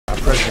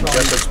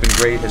Jessup's been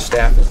great. His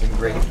staff has been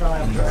great.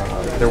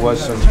 There was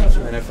some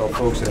NFL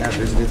folks that have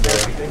visited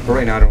there. But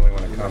right now, I don't really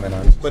want to comment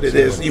on it. But it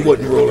is, you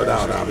wouldn't rule it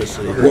out,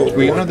 obviously. I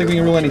don't think we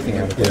can rule anything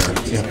out.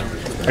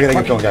 I gotta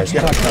get going, guys.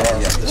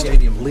 The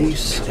stadium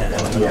lease and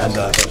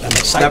the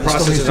site. That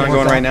process is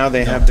ongoing right now.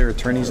 They have their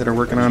attorneys that are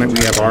working on it.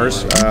 We have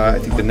ours. I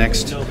think the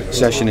next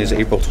session is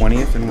April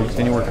 20th, and we'll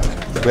continue working on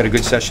it. We had a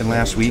good session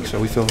last week,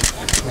 so we feel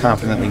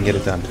confident we can get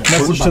it done.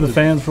 Message to the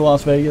fans for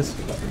Las Vegas?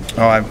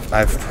 Oh,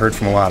 I've heard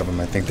from a lot of them.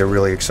 I think they're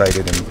really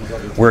excited,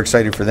 and we're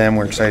excited for them.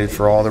 We're excited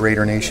for all the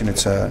Raider Nation.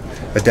 It's a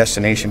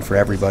destination for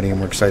everybody, and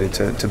we're excited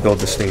to build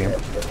the stadium.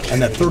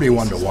 And that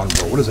 31-1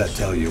 vote, what does that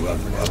tell you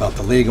about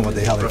the league and how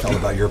they felt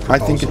about your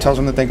proposal? I think it tells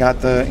them that they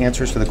got the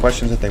answers to the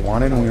questions that they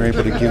wanted, and we were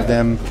able to give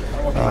them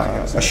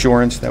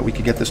assurance that we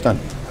could get this done.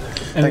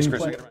 Thanks,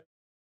 Chris.